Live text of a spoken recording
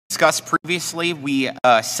discussed previously, we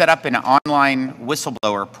set up an online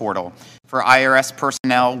whistleblower portal for IRS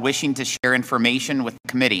personnel wishing to share information with the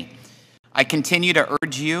committee. I continue to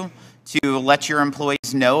urge you to let your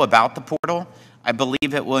employees know about the portal. I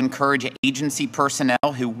believe it will encourage agency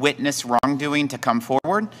personnel who witness wrongdoing to come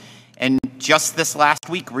forward. And just this last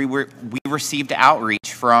week, we received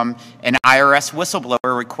outreach from an IRS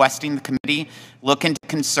whistleblower requesting the committee look into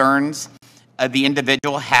concerns the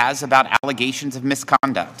individual has about allegations of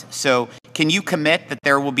misconduct. So can you commit that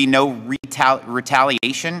there will be no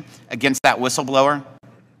retaliation against that whistleblower?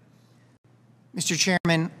 Mr.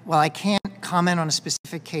 Chairman, while I can't comment on a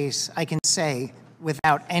specific case, I can say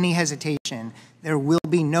without any hesitation, there will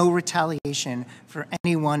be no retaliation for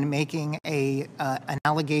anyone making an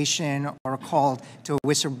allegation or a call to a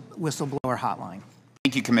whistleblower hotline.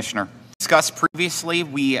 Thank you, Commissioner. Discussed previously,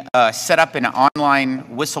 we set up an online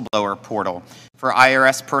whistleblower portal for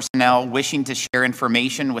IRS personnel wishing to share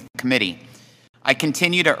information with the committee. I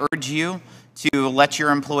continue to urge you to let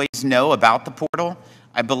your employees know about the portal.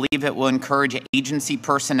 I believe it will encourage agency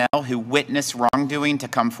personnel who witness wrongdoing to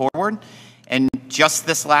come forward. And just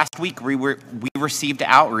this last week, we received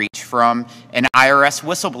outreach from an IRS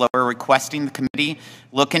whistleblower requesting the committee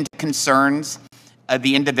look into concerns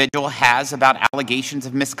the individual has about allegations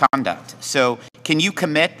of misconduct. So can you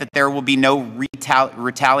commit that there will be no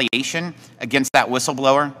retaliation against that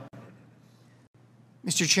whistleblower?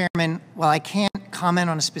 Mr. Chairman, while I can't comment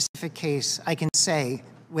on a specific case, I can say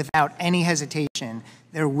without any hesitation,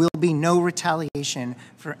 there will be no retaliation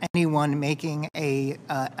for anyone making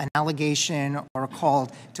an allegation or a call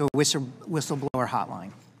to a whistleblower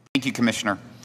hotline. Thank you, Commissioner.